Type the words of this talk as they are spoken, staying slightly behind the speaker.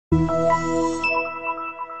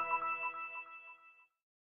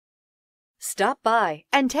Stop by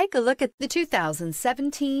and take a look at the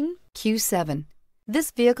 2017 Q7.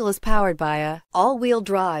 This vehicle is powered by a all-wheel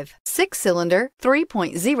drive, 6-cylinder,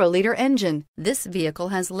 3.0-liter engine. This vehicle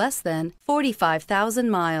has less than 45,000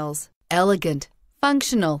 miles. Elegant,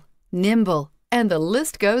 functional, nimble, and the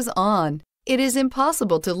list goes on. It is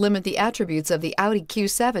impossible to limit the attributes of the Audi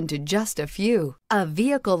Q7 to just a few. A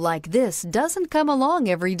vehicle like this doesn't come along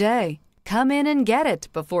every day. Come in and get it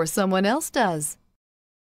before someone else does.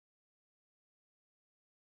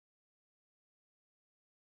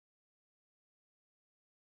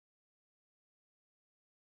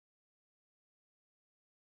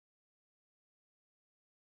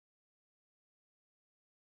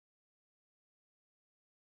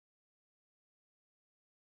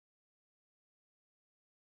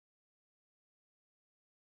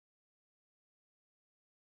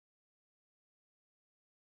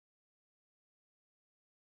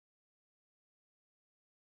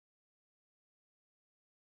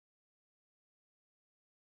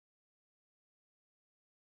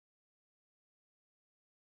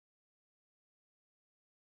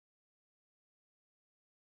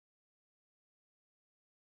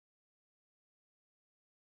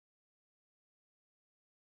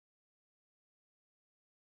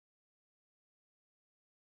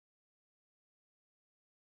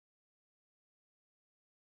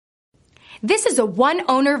 This is a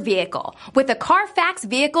one-owner vehicle with a Carfax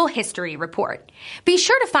Vehicle History Report. Be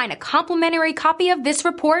sure to find a complimentary copy of this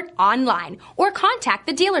report online or contact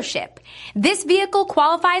the dealership. This vehicle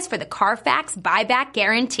qualifies for the Carfax Buyback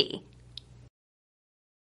Guarantee.